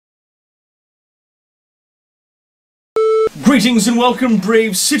Greetings and welcome,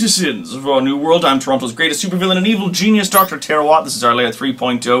 brave citizens of our new world. I'm Toronto's greatest supervillain and evil genius, Dr. Terawatt. This is our layer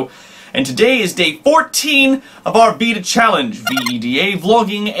 3.0. And today is day 14 of our V.E.D.A challenge. V.E.D.A,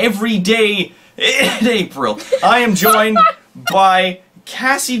 vlogging every day in April. I am joined by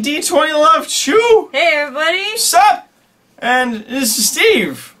Cassie D20Love Chu. Hey everybody. Sup? And this is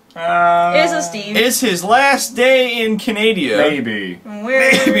Steve. It's Steve. It's his last day in Canada. Maybe.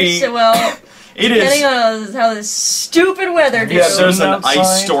 Maybe. So, well, it depending is. on how this stupid weather goes. Yeah, there's an outside.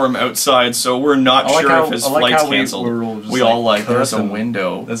 ice storm outside, so we're not sure if his flight's cancelled. We all like, there's a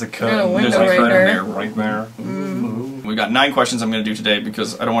window. There's a curtain. There's a There's a window curtain right there, right there. We got 9 questions I'm going to do today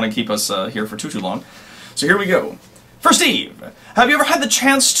because I don't want to keep us here for too long. So here we go. For Steve, have you ever had the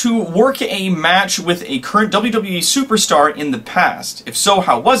chance to work a match with a current WWE superstar in the past? If so,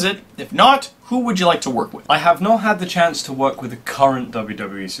 how was it? If not, who would you like to work with? I have not had the chance to work with a current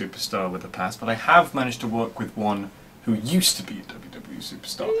WWE superstar with the past, but I have managed to work with one who used to be a WWE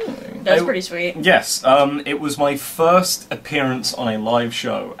superstar. That's pretty sweet. Yes, it was my first appearance on a live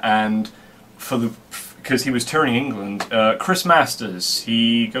show, and because he was touring England, Chris Masters,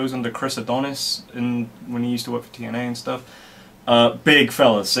 he goes under Chris Adonis when he used to work for TNA and stuff. Big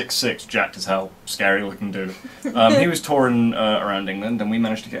fella, 6'6", jacked as hell, scary looking dude. He was touring around England, and we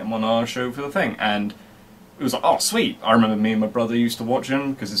managed to get him on our show for the thing, and it was like, oh sweet. I remember me and my brother used to watch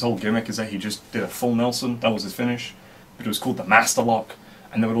him, because his whole gimmick is that he just did a full Nelson, that was his finish, but it was called the Master Lock.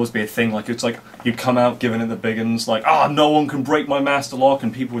 And there would always be a thing, like, it's like, he'd come out giving it the big uns, like, ah, no one can break my Master Lock,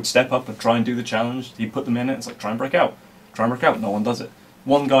 and people would step up and try and do the challenge. He'd put them in it, it's like, try and break out. Try and break out, no one does it.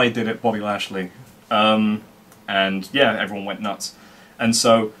 One guy did it, Bobby Lashley. And yeah, everyone went nuts. And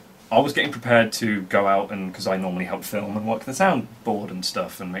so, I was getting prepared to go out, and because I normally help film and work the soundboard and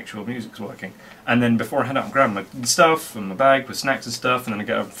stuff, and make sure the music's working. And then before I head out and grab my stuff, and my bag with snacks and stuff, and then I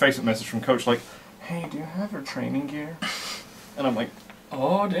get a Facebook message from Coach like, hey, do you have your training gear? And I'm like,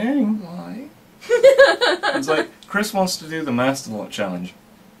 oh dang, why? It's like, Chris wants to do the Master Lock challenge.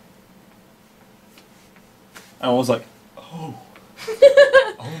 And I was like, oh.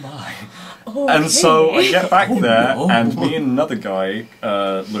 Oh my. Okay. And so I get back there, and me and another guy,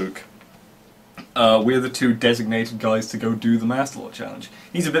 Luke, we're the 2 designated guys to go do the Master Lock challenge.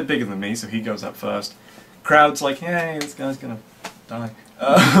 He's a bit bigger than me, so he goes up first. Crowd's like, hey, this guy's gonna die.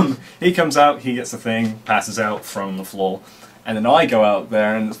 He comes out, he gets the thing, passes out from the floor. And then I go out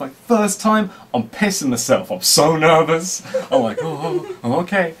there, and it's my first time, I'm pissing myself, I'm so nervous. I'm like, oh,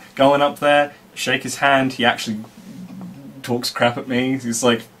 okay. Going up there, shake his hand, he actually talks crap at me. He's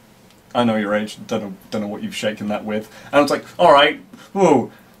like, I know your age, don't know what you've shaken that with. And I was like, alright,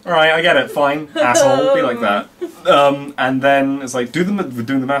 whoa, alright, I get it, fine, asshole, be like that. And then it's like, we're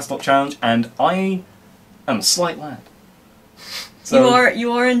doing the Master Lock challenge, and I am a slight lad. So,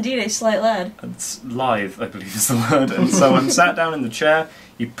 you are indeed a slight lad. it's live, I believe is the word. And so I'm sat down in the chair,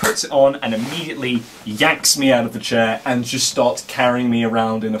 he puts it on and immediately yanks me out of the chair and just starts carrying me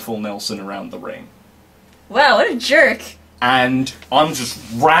around in a full Nelson around the ring. Wow, what a jerk. And I'm just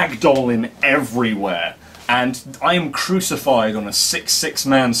ragdolling everywhere. And I am crucified on a 6'6"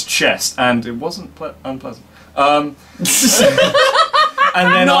 man's chest, and it wasn't unpleasant. And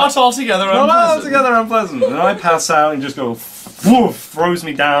then Not altogether unpleasant. Not altogether unpleasant. And I pass out and just go, woof, throws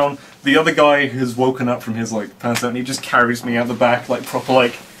me down. The other guy has woken up from his, like, pass out, and he just carries me out the back, like, proper,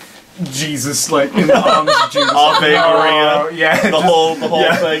 like, Jesus, like, in the arms of Jesus. Ave Maria. Yeah. The whole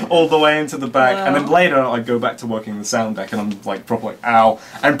thing. All the way into the back. Wow. And then later, I go back to working the sound deck, and I'm, like, proper, like, ow.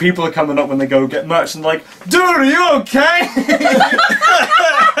 And people are coming up when they go get merch, and like, dude, are you okay?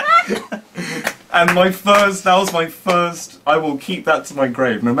 And that was my first, I will keep that to my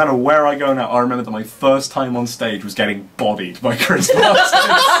grave. No matter where I go now, I remember that my first time on stage was getting bodied by Chris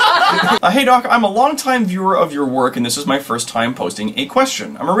Masters. Hey Doc, I'm a long-time viewer of your work, and this is my first time posting a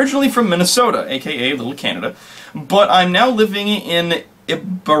question. I'm originally from Minnesota, aka Little Canada, but I'm now living in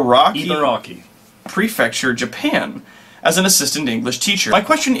Ibaraki Prefecture, Japan, as an assistant English teacher. My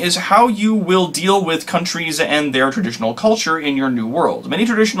question is how you will deal with countries and their traditional culture in your new world. Many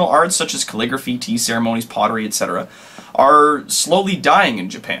traditional arts, such as calligraphy, tea ceremonies, pottery, etc., are slowly dying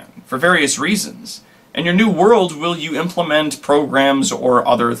in Japan, for various reasons. In your new world, will you implement programs or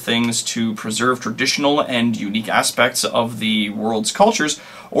other things to preserve traditional and unique aspects of the world's cultures,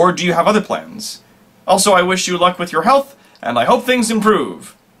 or do you have other plans? Also, I wish you luck with your health, and I hope things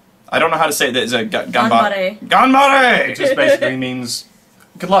improve. I don't know how to say that. Is it Ganbare? Ganbare! It just basically means,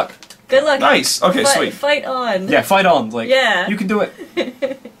 good luck. Good luck. Nice. Okay, sweet. Fight on. Yeah, fight on. Like, yeah. You can do it.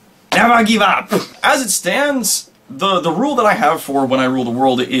 Never give up! As it stands, the rule that I have for when I rule the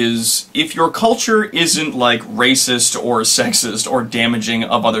world is if your culture isn't like racist or sexist or damaging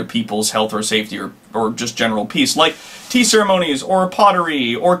of other people's health or safety or just general peace, like tea ceremonies or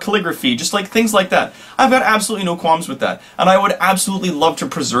pottery or calligraphy, just like things like that, I've got absolutely no qualms with that. And I would absolutely love to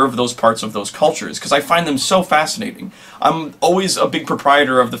preserve those parts of those cultures because I find them so fascinating. I'm always a big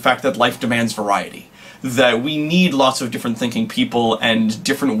proprietor of the fact that life demands variety. That we need lots of different thinking people and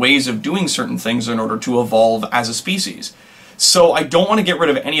different ways of doing certain things in order to evolve as a species. So I don't want to get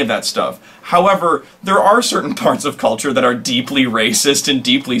rid of any of that stuff. However, there are certain parts of culture that are deeply racist and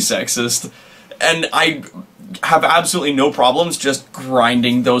deeply sexist, and I have absolutely no problems just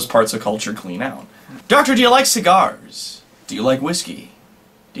grinding those parts of culture clean out. Doctor, do you like cigars? Do you like whiskey?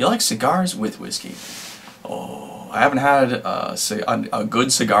 Do you like cigars with whiskey? Oh, I haven't had a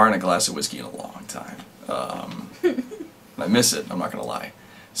good cigar and a glass of whiskey in a long time. I miss it, I'm not gonna lie.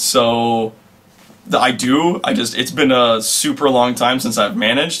 So, it's been a super long time since I've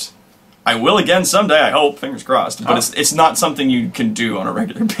managed. I will again someday, I hope, fingers crossed, but it's not something you can do on a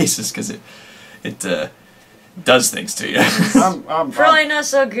regular basis, because it does things to you. Probably not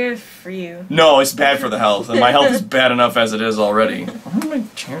so good for you. No, it's bad for the health, and my health is bad enough as it is already. Why are my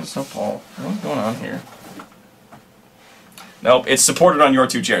chairs so tall? What's going on here? Nope, it's supported on your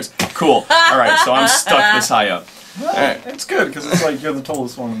two chairs. Cool. Alright, so I'm stuck this high up. Well, right. It's good, because it's like you're the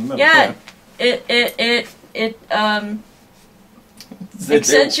tallest one in the middle. Yeah, it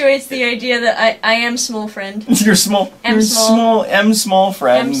accentuates the idea that I am small, friend. You're small. M You're small. M small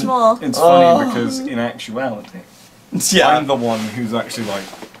friend. I'm small. It's funny because in actuality, Yeah. I'm the one who's actually like,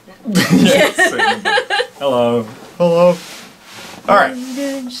 Yeah. hello. Hello. Alright.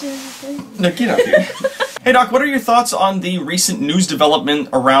 Now get up here. Hey Doc, what are your thoughts on the recent news development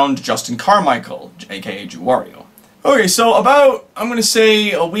around Justin Carmichael, aka Juwario? Okay, so about, I'm gonna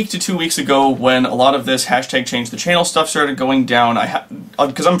say, a week to 2 weeks ago, when a lot of this hashtag change the channel stuff started going down,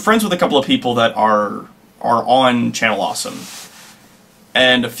 because I'm friends with a couple of people that are on Channel Awesome.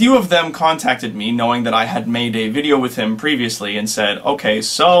 And a few of them contacted me, knowing that I had made a video with him previously, and said, okay,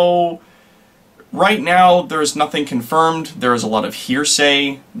 so right now, there's nothing confirmed, there's a lot of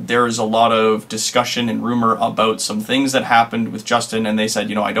hearsay, there's a lot of discussion and rumor about some things that happened with Justin, and they said,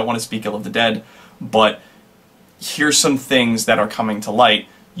 you know, I don't want to speak ill of the dead, but here's some things that are coming to light,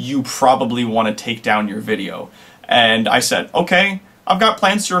 you probably want to take down your video. And I said, okay, I've got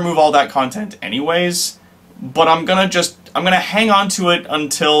plans to remove all that content anyways, but I'm gonna hang on to it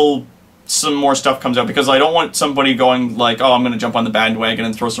until some more stuff comes out, because I don't want somebody going like, oh, I'm going to jump on the bandwagon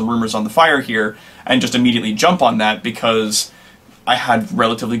and throw some rumors on the fire here, and just immediately jump on that because I had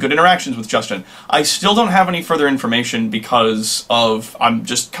relatively good interactions with Justin. I still don't have any further information because I'm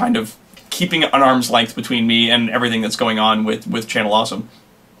just kind of keeping an arm's length between me and everything that's going on with Channel Awesome.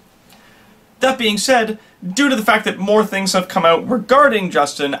 That being said, due to the fact that more things have come out regarding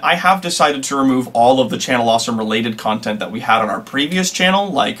Justin, I have decided to remove all of the Channel Awesome related content that we had on our previous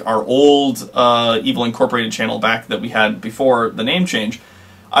channel, like our old Evil Incorporated channel back that we had before the name change.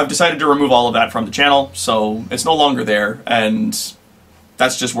 I've decided to remove all of that from the channel, so it's no longer there, and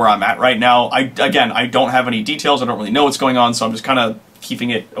that's just where I'm at right now. Again, I don't have any details, I don't really know what's going on, so I'm just kind of keeping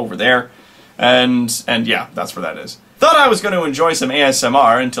it over there, and yeah, that's where that is. Thought I was going to enjoy some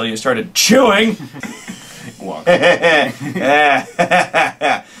ASMR until you started chewing. Why?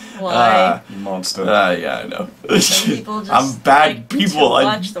 Monster. Yeah, I know. Some people just I'm bad like people. to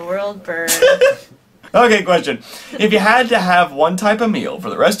watch the world burn. Okay, question. If you had to have one type of meal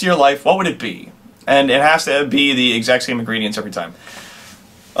for the rest of your life, what would it be? And it has to be the exact same ingredients every time.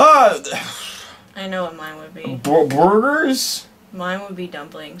 I know what mine would be. Burgers? Mine would be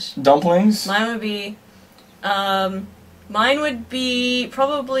dumplings. Dumplings? Mine would be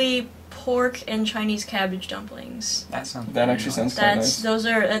probably pork and Chinese cabbage dumplings. That actually sounds kind of nice.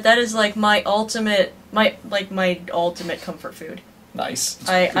 That is like my ultimate comfort food. Nice.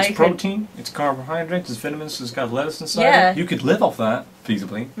 It's protein, it's carbohydrates, it's vitamins, it's got lettuce inside Yeah. it. You could live off that,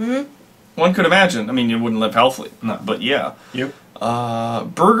 feasibly. Mm-hmm. One could imagine. I mean, you wouldn't live healthily. No. But yeah. Yep.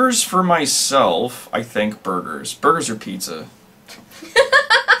 Burgers for myself, I think burgers. Burgers or pizza.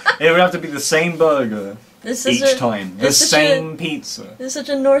 It would have to be the same burger each time. The same pizza. It's such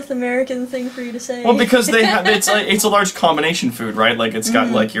a North American thing for you to say. Well, because they have it's a large combination food, right? Like it's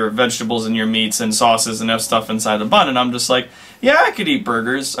got like your vegetables and your meats and sauces and stuff inside the bun, and I'm just like, yeah, I could eat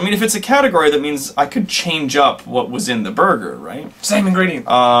burgers. I mean, if it's a category, that means I could change up what was in the burger, right? Same ingredient.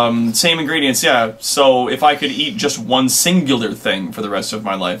 Same ingredients, yeah. So if I could eat just one singular thing for the rest of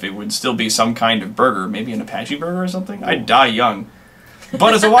my life, it would still be some kind of burger, maybe an Apache burger or something. I'd die young.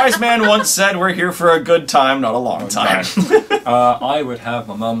 But as a wise man once said, we're here for a good time, not a long time. I would have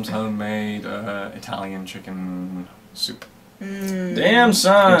my mum's homemade Italian chicken soup. Damn,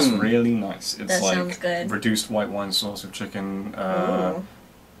 son! It's really nice. It's That like sounds good. reduced white wine sauce of chicken.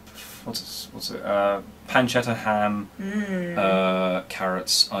 What's it? Pancetta ham,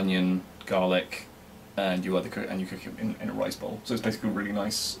 carrots, onion, garlic, and you cook it in a rice bowl. So it's basically a really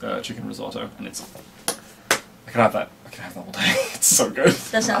nice chicken risotto, and it's. I can have that. I can have that all day. It's so good.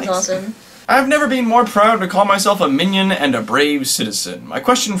 That sounds awesome. I've never been more proud to call myself a minion and a brave citizen. My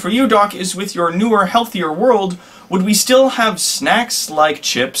question for you, Doc, is with your newer, healthier world, would we still have snacks like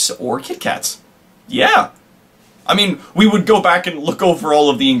chips or Kit Kats? Yeah. I mean, we would go back and look over all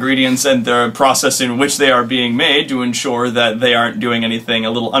of the ingredients and the process in which they are being made to ensure that they aren't doing anything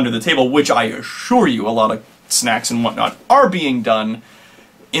a little under the table, which I assure you a lot of snacks and whatnot are being done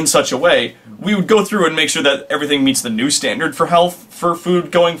in such a way. We would go through and make sure that everything meets the new standard for health for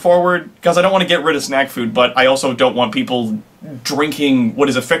food going forward, because I don't want to get rid of snack food, but I also don't want people drinking what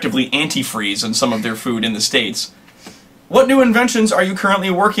is effectively antifreeze in some of their food in the States. What new inventions are you currently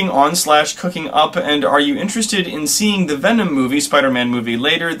working on / cooking up, and are you interested in seeing the Venom movie, Spider-Man movie,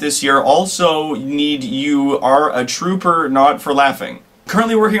 later this year? Also need you are a trooper, not for laughing.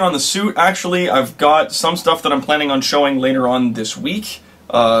 Currently working on the suit, actually. I've got some stuff that I'm planning on showing later on this week,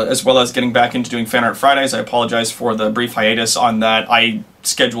 as well as getting back into doing Fan Art Fridays. I apologize for the brief hiatus on that. I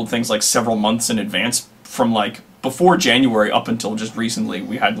scheduled things like several months in advance, from like before January up until just recently.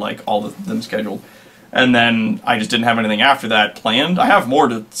 We had like all of them scheduled. And then I just didn't have anything after that planned. I have more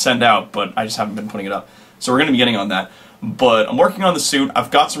to send out, but I just haven't been putting it up. So we're going to be getting on that. But I'm working on the suit.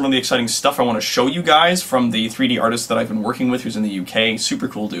 I've got some really exciting stuff I want to show you guys from the 3D artist that I've been working with, who's in the UK. Super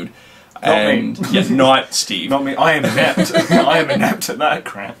cool dude. Not me. Yeah, not Steve. Not me. I am inept. I am inept at that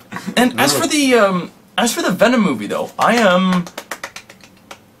crap. And as for the Venom movie, though, I'm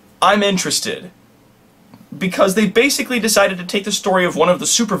interested, because they basically decided to take the story of one of the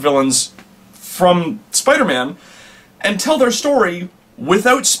supervillains from Spider-Man and tell their story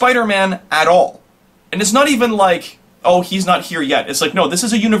without Spider-Man at all. And it's not even like, oh, he's not here yet. It's like, no, this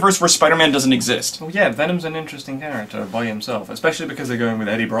is a universe where Spider-Man doesn't exist. Well, yeah, Venom's an interesting character by himself, especially because they're going with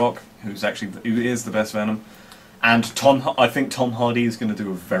Eddie Brock, who is the best Venom. And I think Tom Hardy is going to do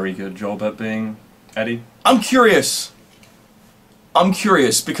a very good job at being Eddie. I'm curious,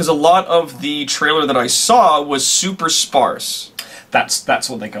 because a lot of the trailer that I saw was super sparse. That's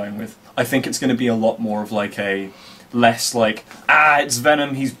what they're going with. I think it's going to be a lot more of like a less like, it's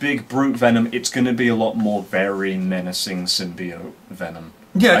Venom, he's big brute Venom. It's going to be a lot more very menacing symbiote Venom.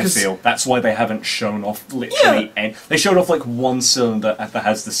 Yeah, I feel that's why they haven't shown off literally. Yeah. They showed off like one cylinder that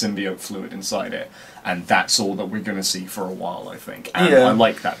has the symbiote fluid inside it, and that's all that we're going to see for a while, I think. And I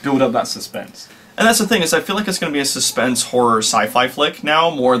like that. Build up that suspense. And that's the thing, is I feel like it's going to be a suspense horror sci-fi flick now,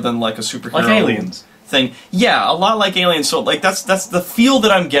 more than like a superhero. Like Aliens. Thing. Yeah, a lot like Aliens. So like that's the feel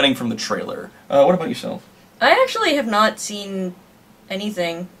that I'm getting from the trailer. What about yourself? I actually have not seen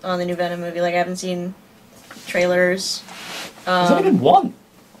anything on the new Venom movie. Like I haven't seen trailers. There's only been one.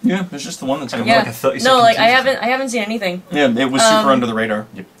 Yeah, there's just the one that's like a 30-second No, like I haven't seen anything. Yeah, it was super under the radar.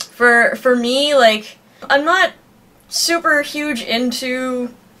 Yep. For me, like I'm not super huge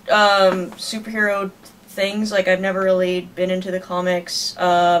into superhero things. Like I've never really been into the comics.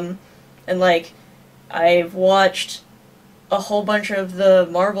 And like, I've watched a whole bunch of the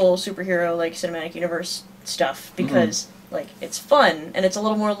Marvel superhero, like, cinematic universe stuff, because, like, it's fun, and it's a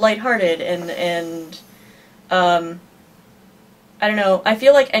little more lighthearted, and I don't know, I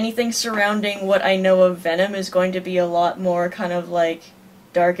feel like anything surrounding what I know of Venom is going to be a lot more kind of, like,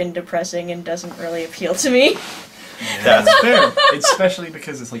 dark and depressing, and doesn't really appeal to me. Yeah. That's fair. Especially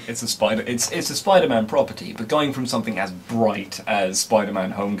because it's like it's a Spider-Man property, but going from something as bright as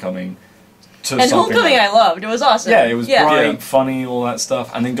Spider-Man Homecoming to and Homecoming I loved. It was awesome. Yeah, it was bright, funny, all that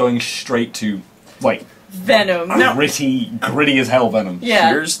stuff, and then going straight to like Venom. Gritty as hell Venom. Yeah.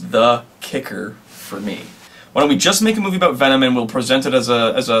 Here's the kicker for me. Why don't we just make a movie about Venom and we'll present it as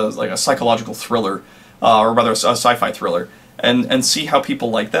a psychological thriller, or rather a sci-fi thriller. And see how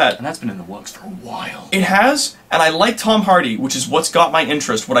people like that. And that's been in the works for a while. It has, and I like Tom Hardy, which is what's got my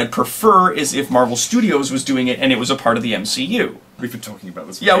interest. What I'd prefer is if Marvel Studios was doing it and it was a part of the MCU. We've been talking about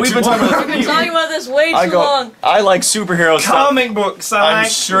this. Yeah, we've been talking about this way too long. I like superhero stuff. Comic books. I'm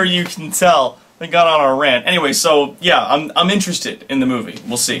sure you can tell. They got on a rant. Anyway, so yeah, I'm interested in the movie.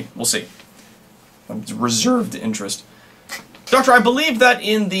 We'll see. I'm reserved interest. Doctor, I believe that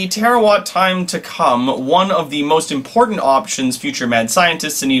in the Terawatt time to come, one of the most important options future mad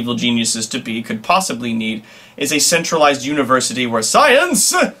scientists and evil geniuses to be could possibly need is a centralized university where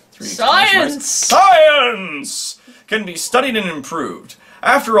science can be studied and improved.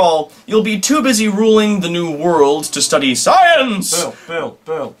 After all, you'll be too busy ruling the new world to study science! Bill.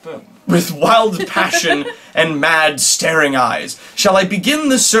 With wild passion and mad staring eyes, shall I begin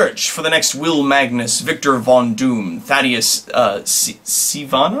the search for the next Will Magnus, Victor Von Doom, Thaddeus,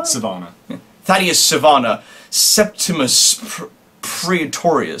 Savannah. Thaddeus Savannah, Septimus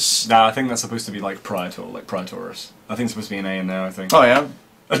Praetorius. Nah, I think that's supposed to be like Praetor, like Praetorus. I think it's supposed to be an A in there, I think. Oh, yeah?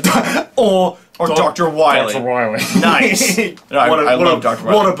 or Dr. Wily. Dr. Wily. Nice. I love Dr.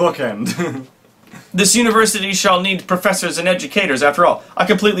 Wily. What a bookend. This university shall need professors and educators, after all. I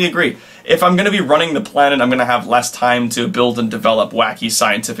completely agree. If I'm going to be running the planet, I'm going to have less time to build and develop wacky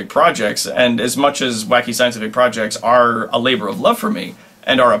scientific projects, and as much as wacky scientific projects are a labor of love for me,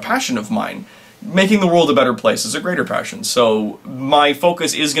 and are a passion of mine, making the world a better place is a greater passion. So my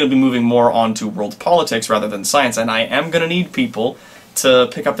focus is going to be moving more onto world politics rather than science, and I am going to need people to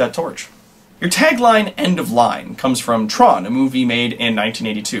pick up that torch. Your tagline, End of Line, comes from Tron, a movie made in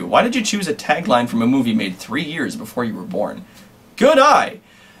 1982. Why did you choose a tagline from a movie made 3 years before you were born? Good eye!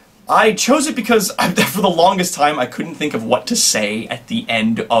 I chose it because for the longest time I couldn't think of what to say at the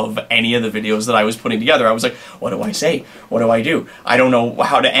end of any of the videos that I was putting together. I was like, what do I say? What do I do? I don't know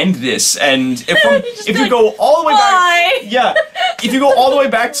how to end this. And if you go all the way back, yeah, if you go all the way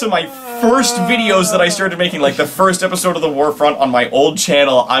back to my first videos that I started making, like the first episode of The Warfront on my old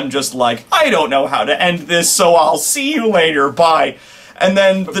channel, I'm just like, I don't know how to end this, so I'll see you later, bye. And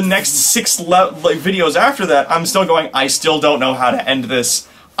then the next 6 videos after that, I'm still going, I still don't know how to end this,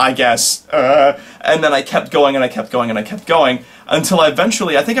 I guess. And then I kept going, and I kept going, and I kept going, until I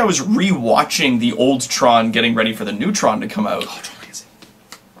eventually, I think I was re-watching the old Tron getting ready for the new Tron to come out.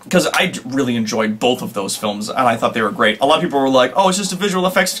 Because I really enjoyed both of those films, and I thought they were great. A lot of people were like, oh, it's just a visual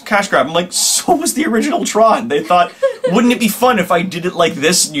effects cash grab. I'm like, so was the original Tron. They thought, wouldn't it be fun if I did it like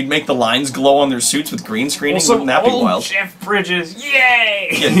this, and you'd make the lines glow on their suits with green screening? Also, wouldn't that be wild? Jeff Bridges, yay!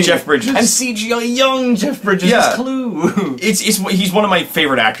 Yeah, Jeff Bridges. And CGI young Jeff Bridges is Clue. He's one of my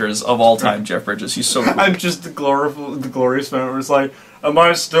favorite actors of all time, Jeff Bridges. He's so cool. I'm just the glorious moment where it's like, am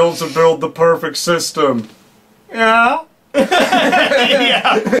I still to build the perfect system? Yeah?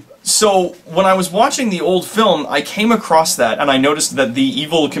 Yeah. So, when I was watching the old film, I came across that, and I noticed that the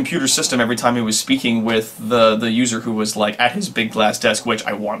evil computer system, every time he was speaking with the user who was, like, at his big glass desk, which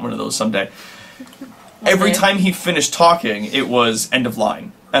I want one of those someday, every time he finished talking, it was end of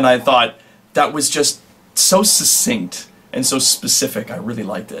line. And I thought, that was just so succinct and so specific, I really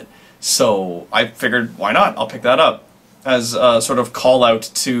liked it. So, I figured, why not? I'll pick that up as a sort of call-out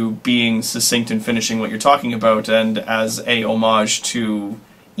to being succinct and finishing what you're talking about, and as a homage to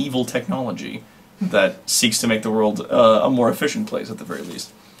evil technology that seeks to make the world a more efficient place, at the very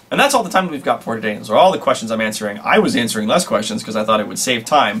least. And that's all the time that we've got for today. Those are all the questions I'm answering. I was answering less questions because I thought it would save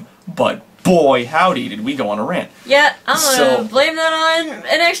time, but boy howdy did we go on a rant. Yeah, I'm gonna blame that on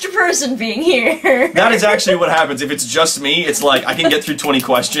an extra person being here. That is actually what happens. If it's just me, it's like I can get through 20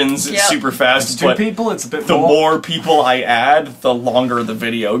 questions super fast, but people, it's a bit the more people I add, the longer the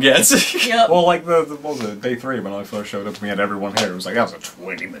video gets. Yep. Well, like what was it, day 3 when I first showed up and we had everyone here, it was like, that was a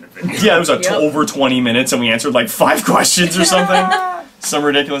 20-minute video. Yeah, it was over 20 minutes and we answered like 5 questions or something. Some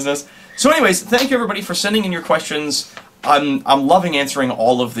ridiculousness. So anyways, thank you everybody for sending in your questions. I'm loving answering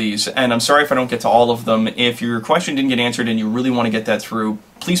all of these, and I'm sorry if I don't get to all of them. If your question didn't get answered and you really want to get that through,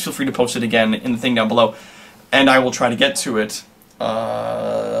 please feel free to post it again in the thing down below, and I will try to get to it.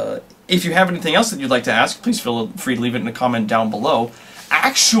 If you have anything else that you'd like to ask, please feel free to leave it in a comment down below.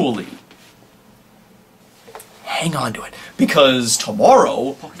 Actually, hang on to it, because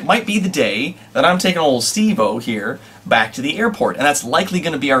tomorrow might be the day that I'm taking old Steve-O here back to the airport, and that's likely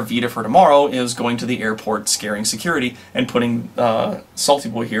going to be our V.E.D.A for tomorrow, is going to the airport, scaring security, and putting Salty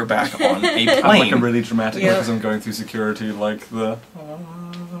Boy here back on a plane. I'm like a really dramatic because I'm going through security like the...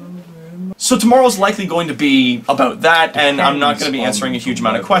 So tomorrow's likely going to be about that, and I'm not going to be answering a huge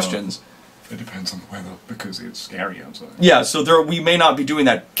amount of questions. It depends on the weather, because it's scary outside. Yeah, so we may not be doing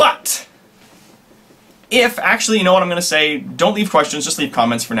that, but... If, actually, you know what I'm going to say, don't leave questions, just leave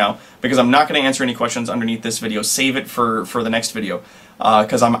comments for now, because I'm not going to answer any questions underneath this video. Save it for the next video,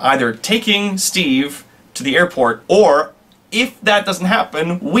 because I'm either taking Steve to the airport, or, if that doesn't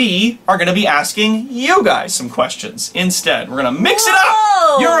happen, we are going to be asking you guys some questions instead. We're going to mix it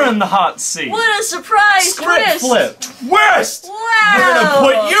up! You're in the hot seat! What a surprise Script twist! flip! Twist! Wow! We're going to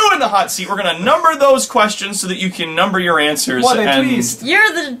put you in the hot seat. We're going to number those questions so that you can number your answers. What a twist!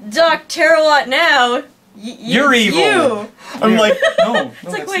 You're the Doc Terawatt now! You're evil. You. I'm like, no.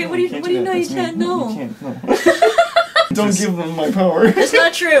 It's like, wait, what do you know? You can't know. You can't, no. Don't give them my power. It's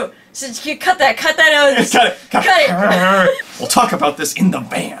not true. Since you cut that out. Cut it. It. We'll talk about this in the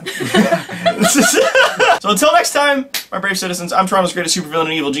van. So until next time, my brave citizens, I'm Toronto's greatest supervillain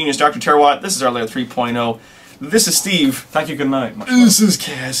and evil genius, Dr. Terawatt. This is our Layer 3.0. This is Steve. Thank you, good night. This is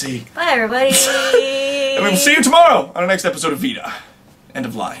Cassie. Bye, everybody. And we will see you tomorrow on our next episode of V.E.D.A. End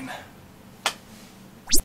of line.